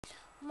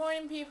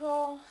Morning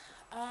people,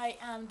 I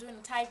am doing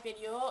a type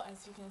video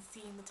as you can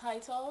see in the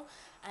title,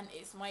 and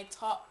it's my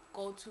top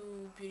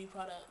go-to beauty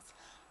products.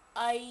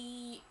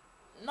 I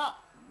not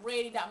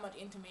really that much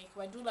into makeup.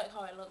 I do like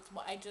how it looks,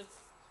 but I just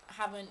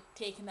haven't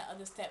taken that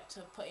other step to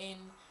put in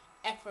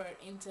effort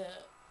into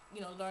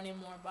learning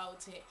more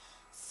about it.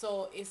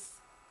 So it's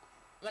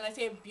when I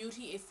say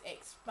beauty, it's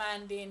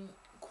expanding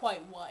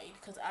quite wide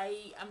because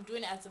I am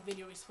doing it as a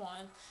video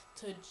response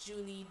to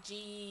Julie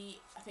G.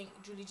 I think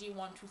Julie G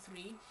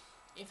 123.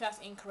 If that's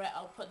incorrect,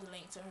 I'll put the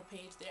link to her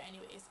page there.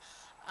 Anyways,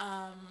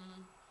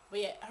 but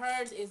yeah,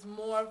 hers is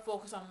more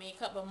focused on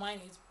makeup, but mine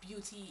is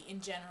beauty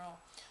in general.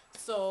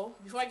 So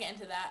before I get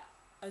into that,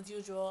 as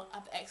usual, I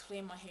have to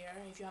explain my hair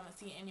if you haven't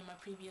seen any of my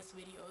previous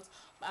videos.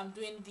 But I'm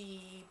doing the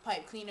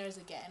pipe cleaners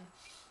again,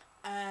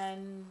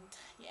 and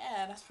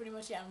yeah, that's pretty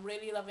much it. I'm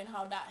really loving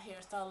how that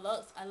hairstyle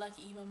looks. I like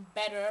it even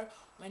better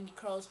when the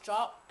curls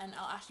drop, and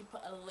I'll actually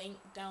put a link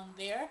down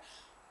there.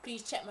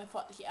 Please check my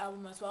Fatiki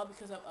album as well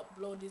because I've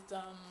uploaded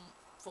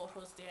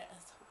photos there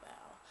as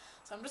well.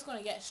 So I'm just going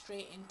to get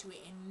straight into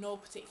it in no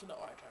particular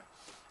order.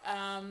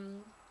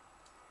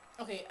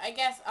 Okay, I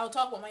guess I'll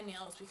talk about my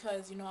nails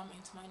because I'm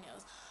into my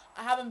nails.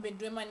 I haven't been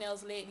doing my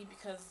nails lately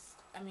because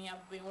I've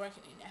been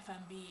working in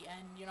FAB,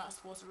 and you're not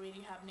supposed to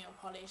really have nail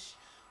polish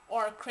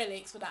or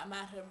acrylics for that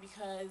matter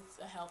because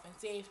of health and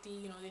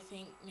safety. They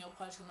think nail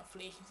polish is gonna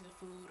flake into the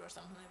food or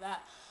something like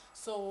that.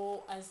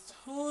 So as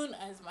soon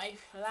as my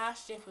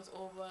last shift was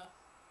over,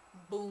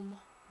 boom,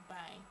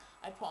 bang,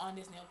 I put on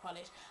this nail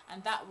polish,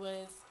 and that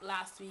was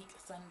last week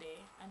Sunday,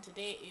 and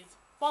today is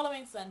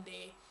following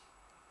Sunday,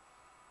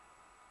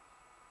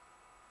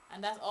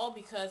 and that's all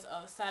because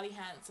of Sally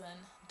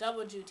Hansen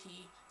Double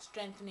Duty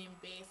Strengthening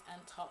Base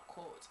and Top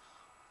Coat,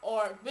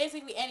 or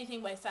basically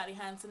anything by Sally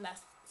Hansen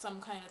that's some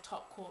kind of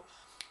top coat.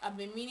 I've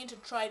been meaning to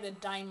try the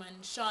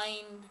Diamond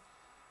Shine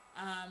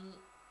um,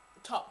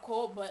 top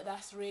coat, but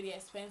that's really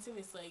expensive.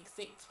 It's like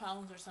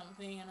 £6 or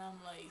something, and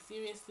I'm like,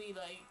 seriously,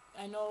 like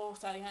I know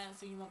Sally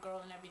Hansen, you're my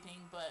girl and everything,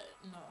 but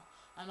no,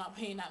 I'm not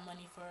paying that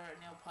money for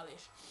nail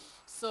polish.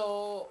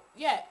 So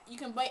yeah, you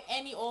can buy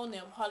any old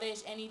nail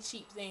polish, any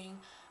cheap thing,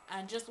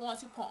 and just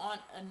once you put on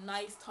a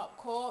nice top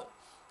coat,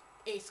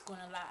 it's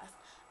gonna last.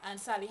 And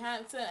Sally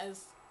Hansen,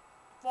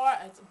 far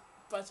as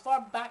as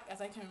far back as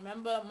I can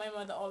remember, my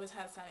mother always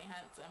had Sally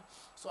Hansen.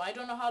 So I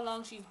don't know how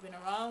long she's been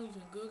around. You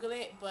can Google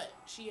it, but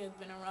she has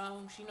been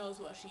around. She knows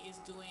what she is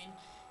doing,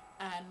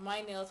 and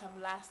my nails have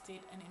lasted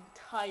an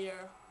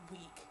entire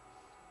week.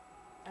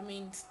 I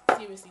mean,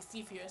 seriously,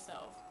 see for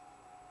yourself.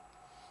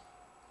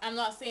 I'm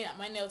not saying that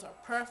my nails are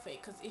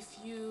perfect, because if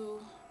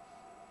you,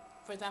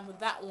 for example,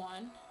 that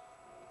one,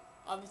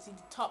 obviously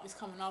the top is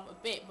coming off a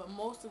bit, but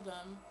most of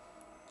them,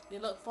 they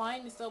look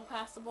fine. They're still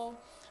passable.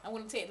 I'm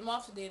going to take them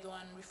off today though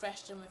and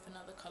refresh them with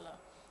another color.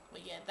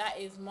 But yeah, that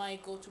is my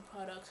go-to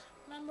product.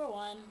 Number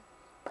one.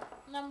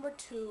 Number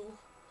two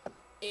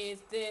is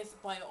this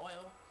bio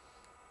oil.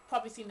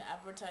 Probably seen the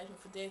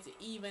advertisement for this. It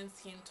evens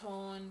skin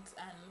tones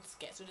and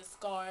gets rid of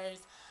scars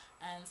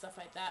and stuff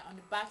like that. On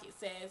the back it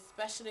says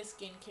specialist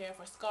skincare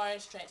for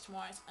scars, stretch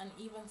marks,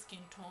 uneven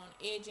skin tone,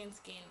 aging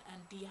skin,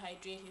 and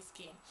dehydrated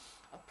skin.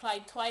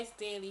 Applied twice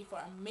daily for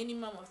a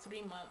minimum of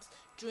 3 months.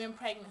 During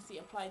pregnancy,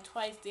 applied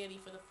twice daily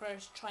for the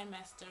first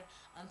trimester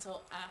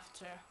until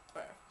after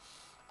birth.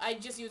 I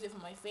just use it for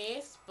my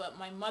face, but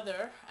my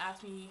mother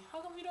asked me,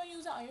 how come you don't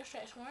use it on your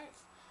stretch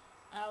marks?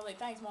 And I was like,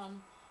 thanks,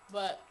 mom.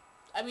 But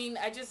I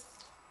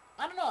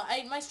don't know.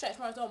 My stretch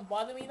marks don't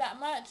bother me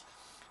that much,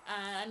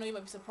 and I know you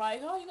might be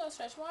surprised. Oh, you got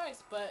stretch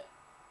marks, but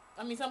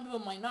some people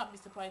might not be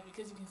surprised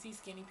because you can see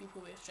skinny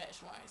people with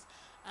stretch marks,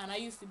 and I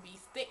used to be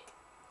thick,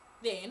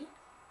 thin,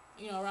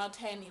 around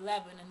 10,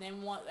 11, and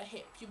then once I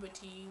hit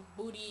puberty,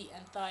 booty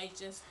and thighs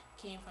just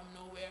came from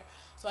nowhere.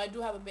 So I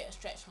do have a bit of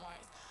stretch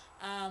marks,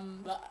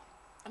 but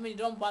it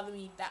don't bother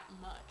me that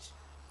much.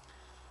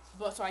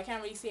 But so I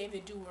can't really say if they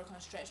do work on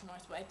stretch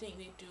marks, but I think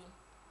they do.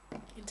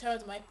 In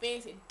terms of my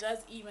face, it does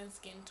even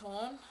skin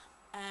tone,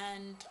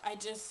 and I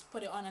just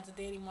put it on as a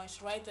daily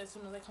moisturizer. As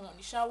soon as I come out in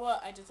the shower,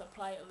 I just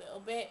apply it a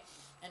little bit,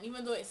 and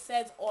even though it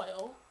says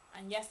oil,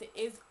 and yes, it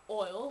is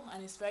oil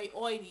and it's very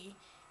oily,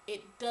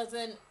 it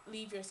doesn't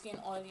leave your skin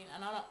oily.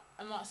 And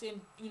I'm not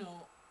saying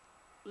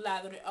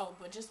lather it out,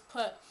 but just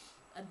put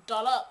a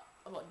dollop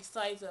about the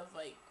size of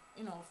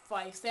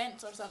 5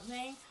 cents or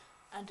something,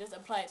 and just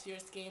apply it to your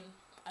skin.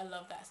 I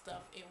love that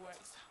stuff. It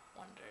works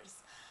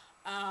wonders.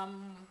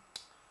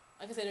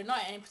 Like I said, they're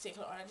not in any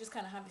particular order. I just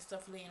kind of have this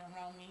stuff laying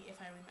around me if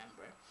I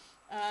remember.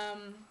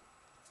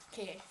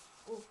 Okay.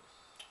 Oh,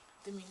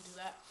 didn't mean to do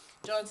that.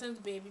 Johnson's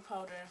Baby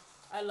Powder.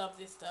 I love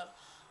this stuff.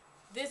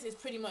 This is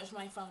pretty much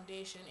my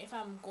foundation. If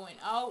I'm going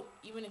out,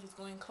 even if it's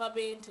going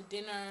clubbing, to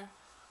dinner,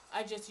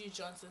 I just use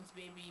Johnson's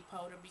Baby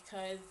Powder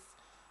because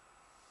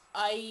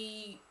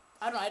I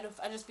don't know,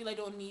 I just feel I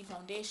don't need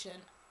foundation.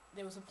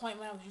 There was a point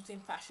when I was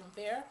using Fashion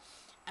Fair,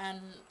 and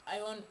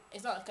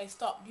it's not like I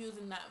stopped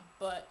using that,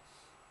 but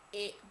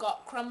it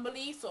got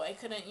crumbly, so I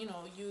couldn't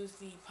use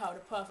the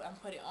powder puff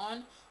and put it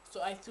on.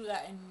 So I threw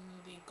that in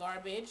the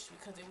garbage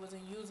because it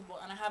wasn't usable,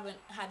 and I haven't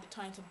had the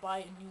time to buy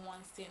a new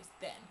one since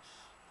then.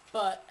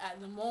 But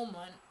at the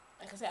moment,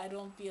 like I said, I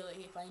don't feel like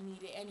if I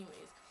need it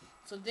anyways.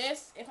 So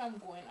this, if I'm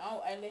going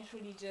out, I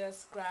literally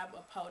just grab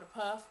a powder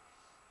puff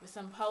with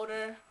some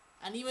powder,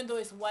 and even though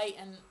it's white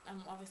and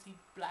I'm obviously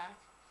black,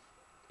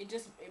 it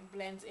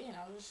blends in.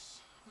 I'll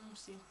just, let me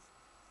see,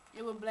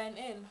 it will blend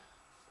in,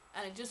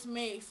 and it just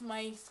makes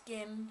my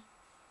skin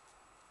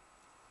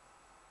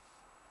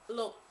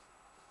look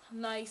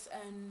nice,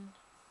 and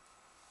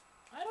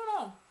I don't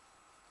know.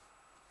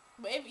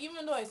 But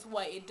even though it's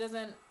white, it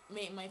doesn't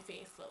make my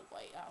face look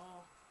white at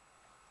all.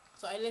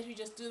 So I literally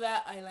just do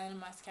that, eyeliner,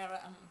 mascara,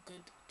 I'm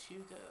good to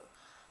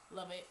go.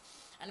 Love it.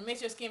 And it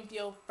makes your skin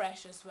feel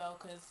fresh as well,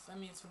 because, I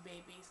mean, it's for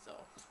babies, so.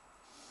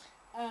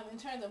 In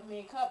terms of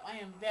makeup, I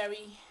am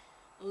very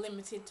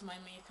limited to my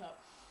makeup.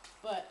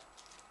 But,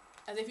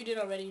 as if you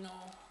didn't already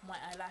know, my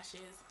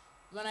eyelashes,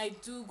 when I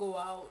do go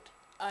out,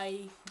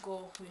 I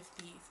go with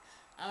these.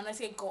 And when I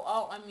say go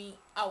out, I mean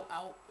out,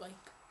 like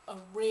a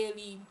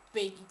really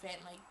big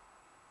event, like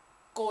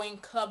going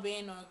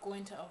clubbing or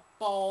going to a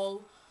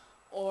ball,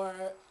 or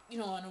an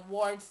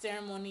award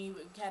ceremony.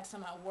 We had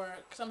some at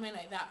work, something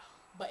like that.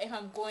 But if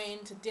I'm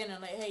going to dinner,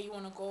 like, hey, you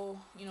want to go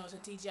to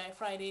TGI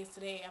Fridays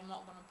today, I'm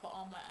not going to put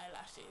on my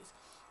eyelashes,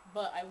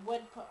 but I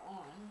would put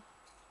on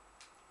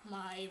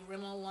my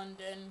Rimmel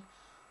London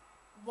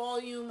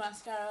Volume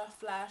Mascara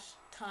Flash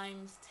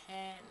times 10.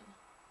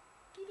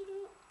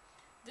 Doo-doo-doo.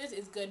 This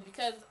is good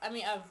because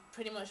I've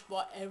pretty much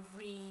bought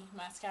every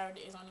mascara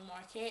that is on the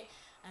market,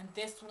 and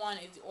this one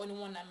is the only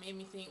one that made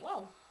me think,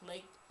 wow,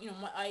 like,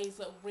 my eyes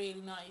look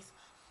really nice.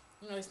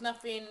 It's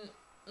nothing,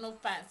 no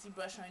fancy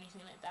brush or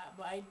anything like that,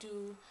 but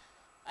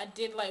I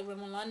did like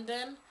Rimmel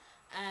London,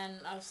 and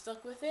I've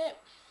stuck with it.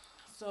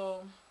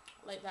 So,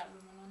 like that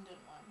Rimmel London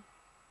one.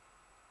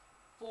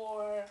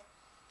 For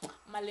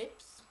my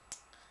lips,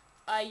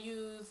 I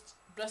used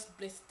Just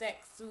Bliss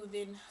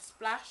Soothing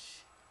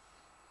Splash.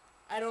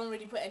 I don't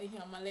really put anything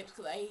on my lips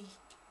because I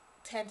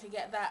tend to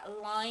get that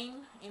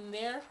line in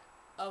there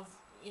of,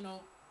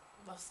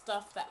 the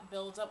stuff that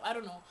builds up. I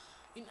don't know.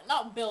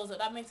 Not builds up,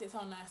 that makes it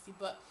sound nasty,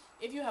 but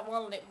if you have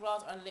one lip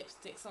gloss or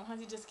lipstick,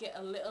 sometimes you just get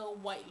a little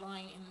white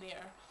line in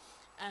there,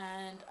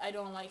 and I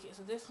don't like it.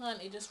 So this one,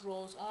 it just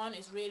rolls on.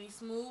 It's really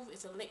smooth.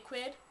 It's a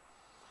liquid,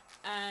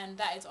 and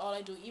that is all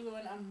I do. Even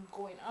when I'm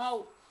going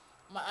out,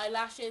 my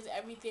eyelashes,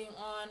 everything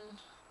on,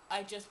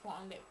 I just put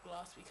on lip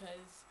gloss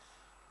because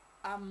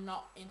I'm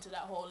not into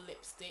that whole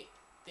lipstick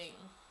thing.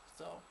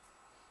 So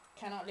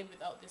cannot live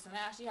without this. And I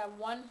actually have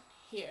one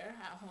here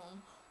at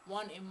home,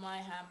 one in my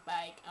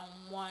handbag,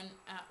 and one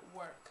at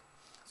work.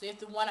 So if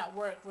the one at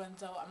work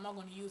runs out, I'm not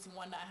going to use the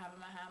one that I have in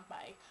my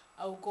handbag.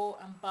 I will go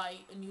and buy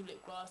a new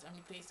lip gloss and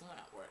replace the one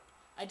at work.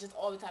 I just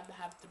always have to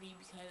have 3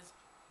 because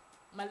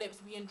my lips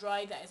being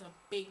dry, that is a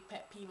big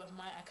pet peeve of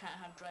mine. I can't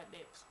have dry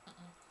lips.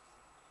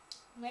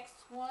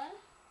 Next one,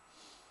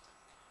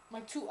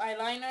 my 2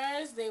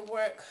 eyeliners, they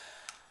work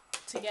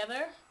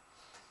together.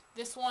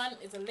 This one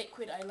is a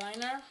liquid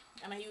eyeliner,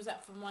 and I use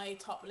that for my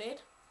top lid.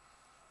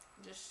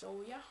 Just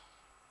show ya.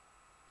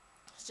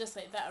 It's just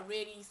like that, a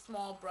really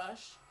small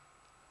brush.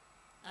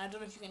 And I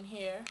don't know if you can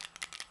hear,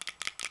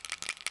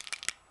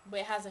 but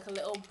it has like a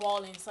little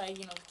ball inside,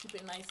 to keep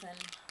it nice and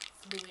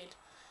fluid.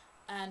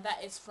 And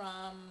that is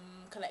from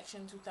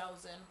Collection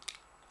 2000.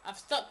 I've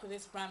stuck with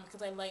this brand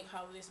because I like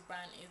how this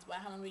brand is, but I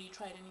haven't really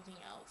tried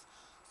anything else.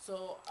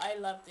 So I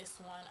love this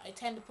one. I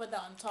tend to put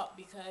that on top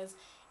because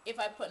if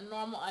I put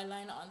normal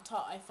eyeliner on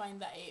top, I find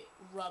that it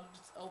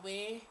rubs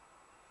away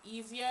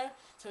easier.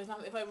 So for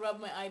example, if I rub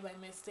my eye by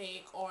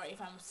mistake, or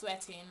if I'm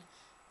sweating,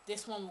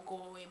 this one will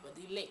go away, but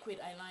the liquid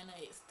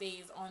eyeliner, it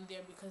stays on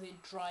there because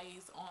it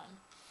dries on.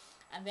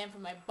 And then for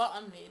my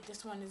bottom lid,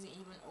 this one isn't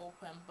even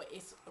open, but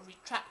it's a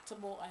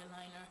retractable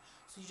eyeliner,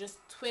 so you just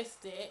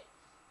twist it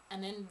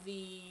and then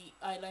the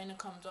eyeliner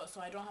comes out, so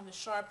I don't have to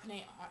sharpen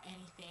it or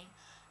anything.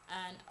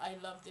 And I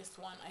love this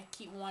one. I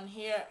keep one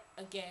here,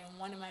 again,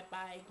 one in my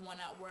bag, one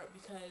at work,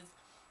 because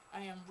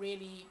I am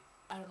really,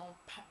 I don't know,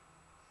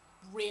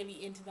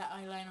 really into that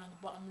eyeliner on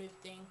the bottom lid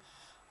thing.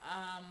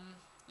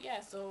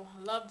 Yeah, so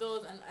love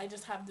those, and I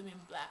just have them in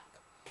black.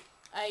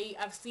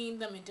 I've seen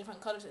them in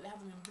different colors. They have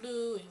them in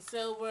blue, in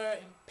silver,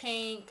 in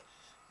pink,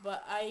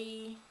 but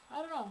I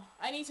don't know.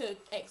 I need to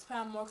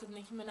expand more because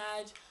Nicki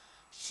Minaj,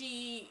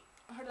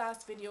 her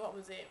last video, what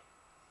was it?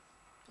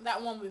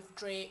 That one with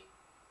Drake,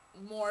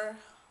 more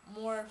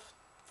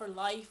for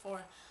life,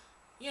 or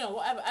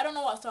whatever. I don't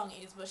know what song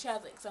it is, but she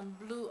has like some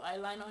blue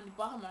eyeliner on the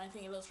bottom, and I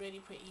think it looks really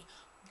pretty.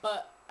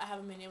 But I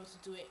haven't been able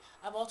to do it.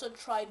 I've also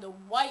tried the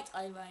white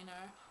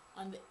eyeliner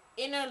on the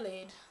inner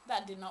lid.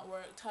 That did not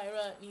work.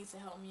 Tyra needs to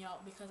help me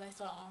out because I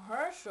saw on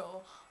her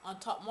show, on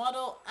Top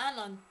Model, and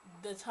on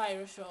the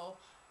Tyra show,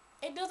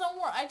 it doesn't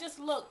work. I just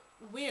look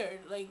weird.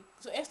 Like,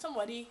 so if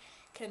somebody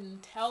can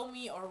tell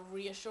me or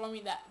reassure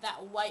me that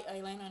that white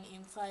eyeliner on the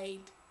inside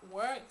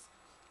works,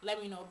 let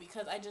me know,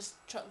 because I just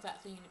chucked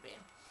that thing in the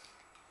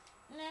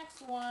bin.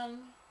 Next one,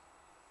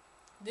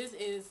 this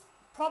is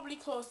probably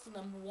close to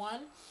number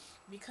 1,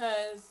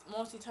 because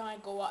most of the time I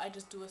go out I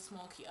just do a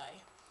smoky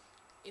eye.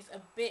 It's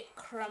a bit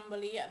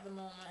crumbly at the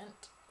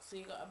moment, so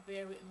you gotta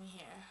bear with me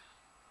here.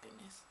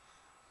 Goodness.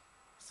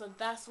 So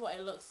that's what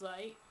it looks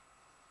like.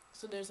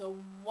 So there's a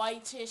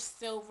whitish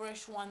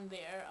silverish one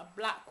there, a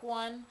black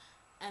one,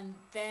 and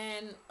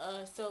then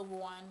a silver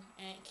one,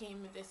 and it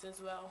came with this as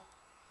well.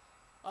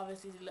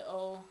 Obviously the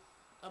little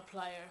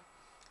applier,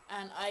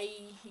 and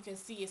you can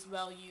see it's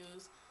well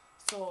used.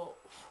 So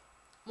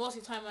most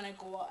of the time when I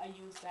go out I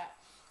use that.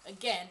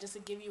 Again, just to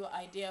give you an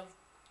idea of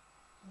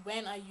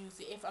when I use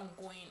it. If I'm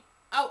going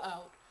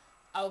out,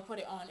 I will put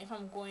it on. If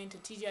I'm going to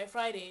TGI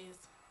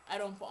Fridays, I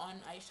don't put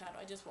on eyeshadow.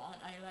 I just put on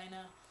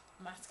eyeliner,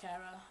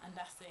 mascara, and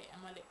that's it,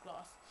 and my lip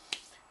gloss.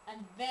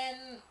 And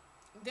then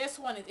this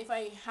one is if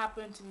I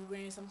happen to be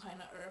wearing some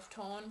kind of earth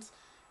tones.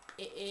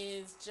 It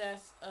is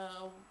just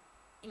a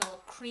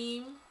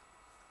cream.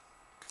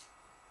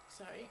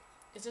 Sorry,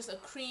 it's just a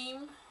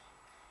cream,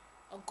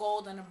 a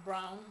gold, and a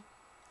brown.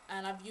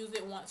 And I've used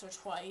it once or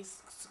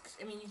twice.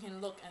 I mean, you can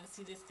look and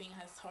see this thing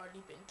has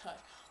hardly been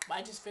touched. But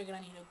I just figured I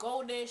need a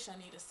goldish, I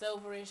need a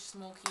silverish,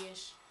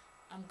 smokyish.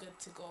 I'm good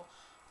to go.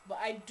 But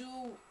I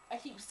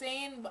keep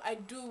saying, but I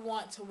do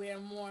want to wear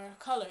more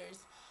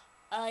colors.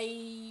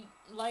 I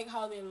like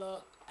how they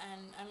look,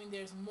 and I mean,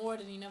 there's more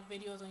than enough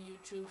videos on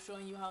YouTube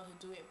showing you how to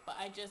do it. But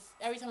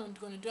every time I'm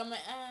going to do it, I'm like,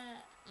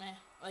 meh.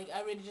 Like,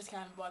 I really just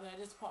can't bother. I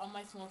just put on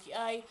my smoky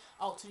eye,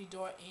 out to the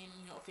door in,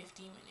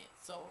 15 minutes.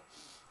 So,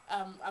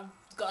 I've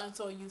gotten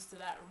so used to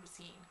that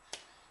routine.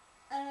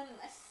 And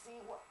let's see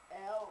what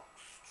else.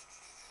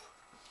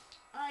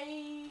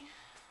 I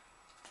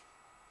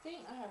think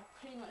I have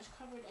pretty much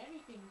covered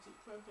everything, to be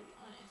perfectly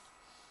honest.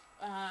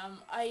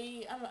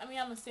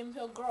 I'm a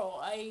simple girl.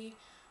 I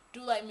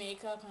do like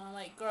makeup and I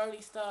like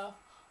girly stuff,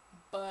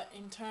 but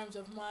in terms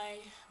of my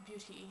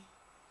beauty,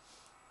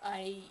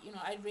 I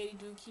really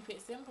do keep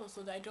it simple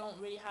so that I don't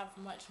really have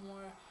much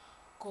more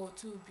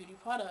go-to beauty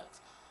products.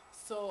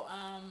 So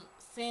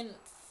since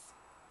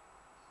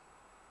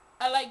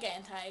I like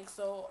getting tagged,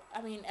 so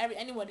I mean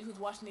anybody who's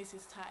watching this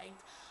is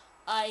tagged.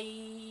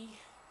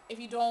 If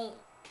you don't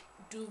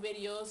do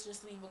videos,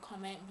 just leave a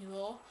comment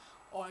below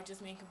or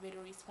just make a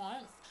video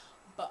response.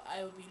 But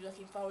I will be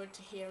looking forward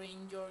to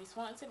hearing your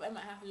response. I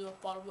might have to do a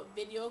follow-up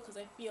video because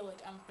I feel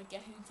like I'm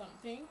forgetting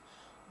something.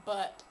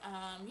 But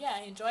yeah,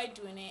 I enjoyed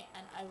doing it,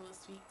 and I will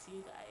speak to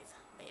you guys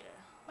later.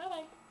 Bye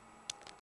bye.